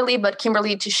Kimberli, but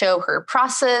Kimberli to show her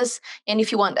process. And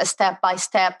if you want a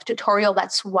step-by-step tutorial,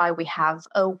 that's why we have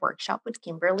a workshop with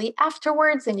Kimberli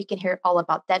afterwards. And you can hear all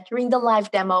about that during the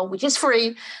live demo, which is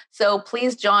free. So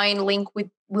please join. Link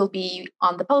will be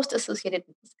on the post associated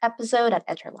with this episode at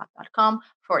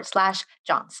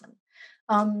edgerlab.com/Johnson.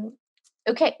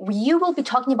 Okay, you will be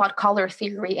talking about color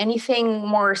theory. Anything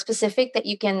more specific that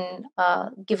you can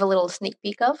give a little sneak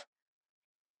peek of?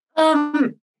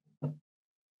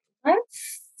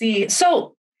 Let's see.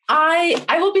 So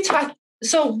I will be talking.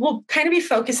 So we'll kind of be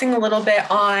focusing a little bit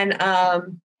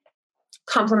on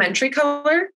complementary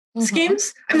color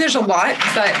schemes. I mean, there's a lot,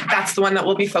 but that's the one that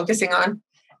we'll be focusing on.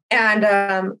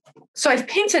 And so I've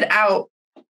painted out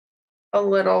a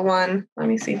little one. Let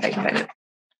me see if I can find it.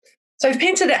 So I've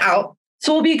painted it out.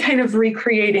 So we'll be kind of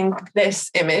recreating this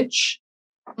image.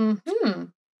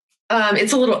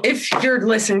 It's a little, if you're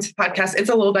listening to the podcast, it's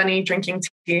a little bunny drinking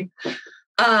tea.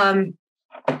 And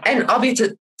I'll be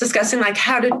discussing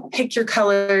how to pick your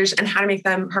colors and how to make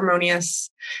them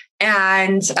harmonious.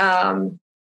 And I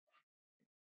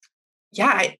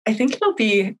think it'll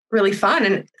be really fun.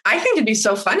 And I think it'd be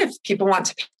so fun if people want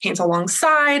to paint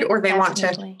alongside or they want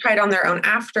to try it on their own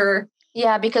after.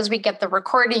 Yeah, because we get the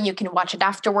recording, you can watch it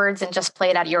afterwards and just play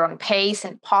it at your own pace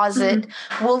and pause it.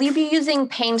 Will you be using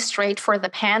paint straight for the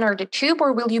pan or the tube,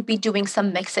 or will you be doing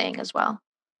some mixing as well?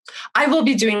 I will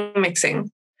be doing mixing.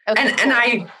 Okay, and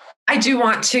I do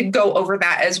want to go over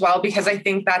that as well, because I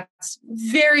think that's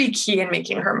very key in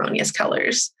making harmonious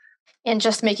colors. And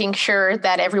just making sure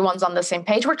that everyone's on the same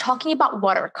page. We're talking about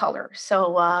watercolor.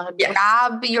 So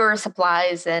grab your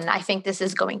supplies, and I think this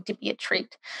is going to be a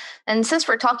treat. And since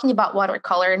we're talking about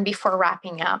watercolor, and before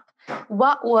wrapping up,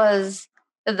 what was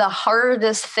the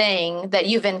hardest thing that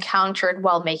you've encountered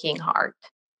while making art?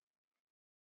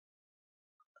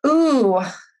 Ooh,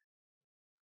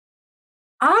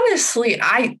 honestly,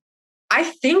 I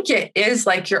think it is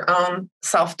like your own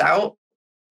self-doubt.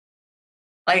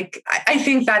 Like, I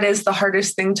think that is the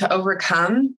hardest thing to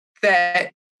overcome,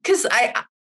 that because I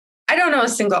don't know a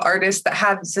single artist that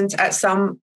hasn't at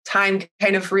some time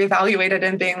kind of reevaluated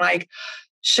and being like,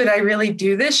 should I really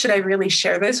do this? Should I really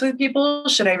share this with people?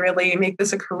 Should I really make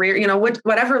this a career? You know,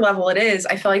 whatever level it is,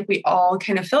 I feel like we all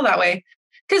kind of feel that way,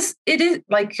 because it is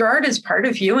like your art is part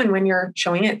of you. And when you're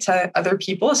showing it to other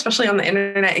people, especially on the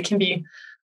internet, it can be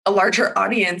a larger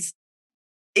audience.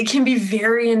 It can be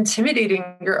very intimidating.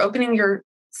 You're opening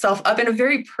yourself up in a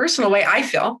very personal way, I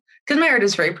feel, because my art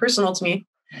is very personal to me.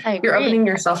 You're opening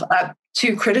yourself up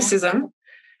to criticism,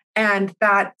 and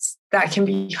that can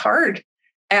be hard.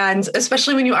 And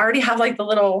especially when you already have like the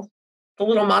little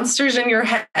monsters in your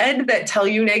head that tell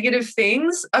you negative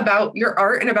things about your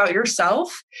art and about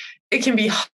yourself, it can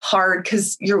be hard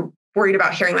because you're worried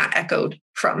about hearing that echoed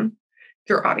from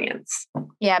your audience.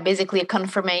 Yeah, basically a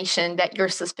confirmation that your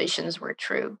suspicions were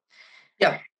true.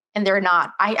 Yeah. And they're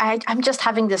not. I'm just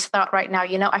having this thought right now.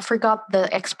 You know, I forgot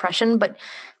the expression, but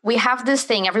we have this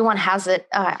thing. Everyone has it.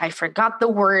 I forgot the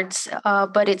words,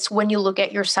 but it's when you look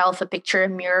at yourself, a picture, a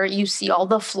mirror, you see all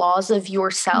the flaws of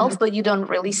yourself, but you don't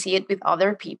really see it with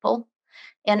other people.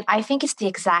 And I think it's the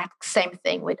exact same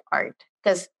thing with art,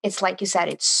 because it's like you said,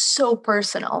 it's so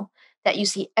personal that you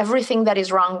see everything that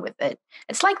is wrong with it.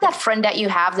 It's like that friend that you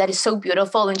have that is so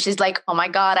beautiful, and she's like, oh my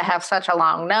God, I have such a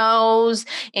long nose,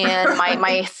 and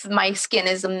my skin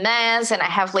is a mess, and I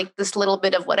have like this little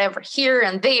bit of whatever here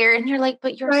and there. And you're like,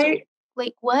 but you're right. So,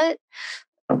 like, what?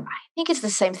 I think it's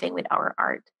the same thing with our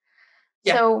art.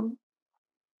 Yeah. So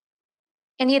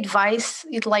any advice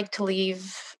you'd like to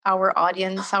leave our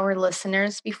audience, our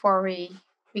listeners, before we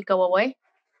go away?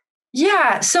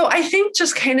 Yeah. So I think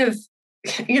just kind of,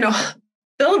 you know,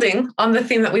 building on the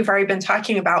theme that we've already been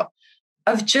talking about,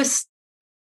 of just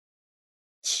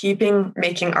keeping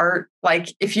making art. Like,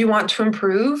 if you want to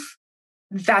improve,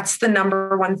 that's the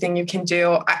number one thing you can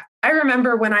do. I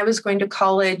remember when I was going to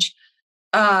college,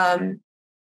 so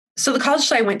the college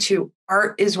that I went to,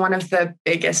 art is one of the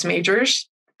biggest majors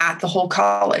at the whole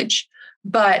college.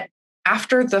 But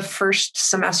after the first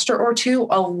semester or two,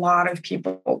 a lot of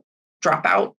people drop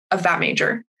out of that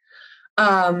major.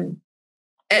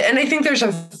 And I think there's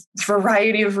a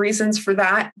variety of reasons for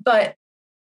that. But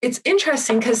it's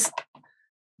interesting because,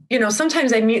 you know,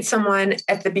 sometimes I meet someone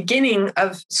at the beginning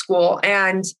of school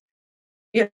and,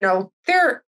 you know,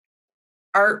 their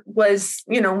art was,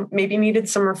 you know, maybe needed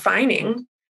some refining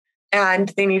and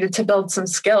they needed to build some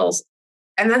skills.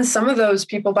 And then some of those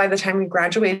people, by the time we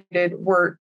graduated,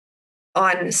 were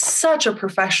on such a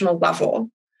professional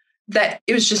level that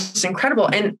it was just incredible.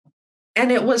 And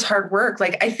it was hard work.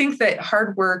 Like, I think that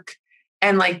hard work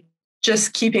and like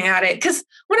just keeping at it, because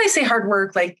when I say hard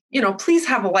work, like, you know, please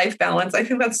have a life balance. I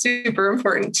think that's super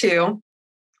important too.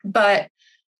 But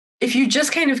if you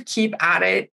just kind of keep at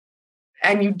it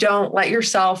and you don't let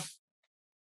yourself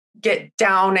get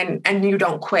down and you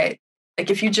don't quit, like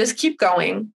if you just keep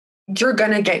going, you're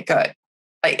going to get good.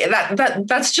 Like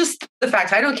that's just the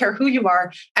fact. I don't care who you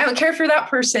are. I don't care if you're that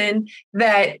person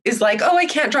that is like, oh, I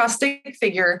can't draw a stick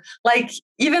figure. Like,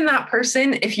 even that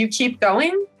person, if you keep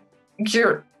going,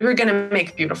 you're going to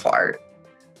make beautiful art.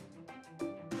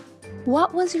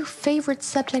 What was your favorite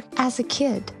subject as a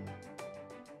kid?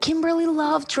 Kimberly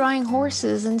loved drawing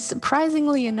horses, and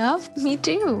surprisingly enough, me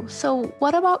too. So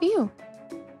what about you?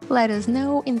 Let us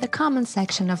know in the comment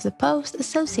section of the post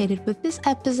associated with this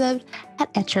episode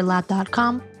at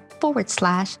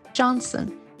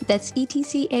etchrlab.com/Johnson. That's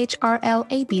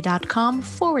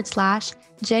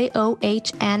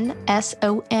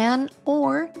etchrlab.com/JOHNSON.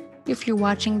 Or if you're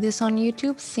watching this on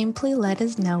YouTube, simply let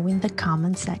us know in the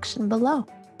comment section below.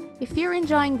 If you're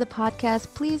enjoying the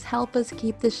podcast, please help us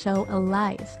keep the show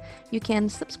alive. You can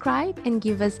subscribe and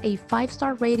give us a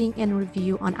 5-star rating and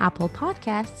review on Apple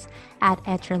Podcasts at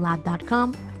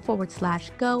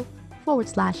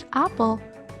etchrlab.com/go/Apple.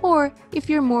 Or if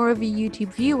you're more of a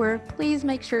YouTube viewer, please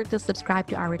make sure to subscribe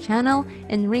to our channel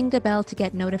and ring the bell to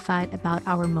get notified about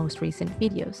our most recent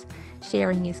videos.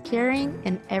 Sharing is caring,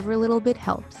 and every little bit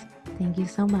helps. Thank you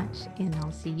so much, and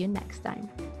I'll see you next time.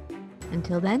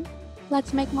 Until then,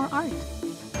 let's make more art.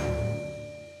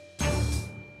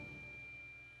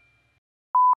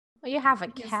 Well, you have a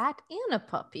cat and a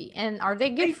puppy, and are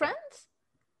they good friends?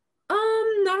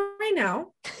 Not right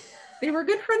now. They were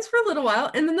good friends for a little while,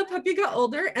 and then the puppy got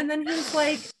older, and then he's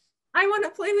like, I want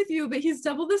to play with you, but he's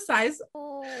double the size.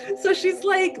 Oh. So she's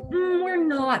like, we're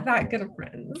not that good of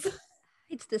friends.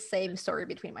 It's the same story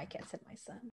between my cats and my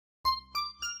son.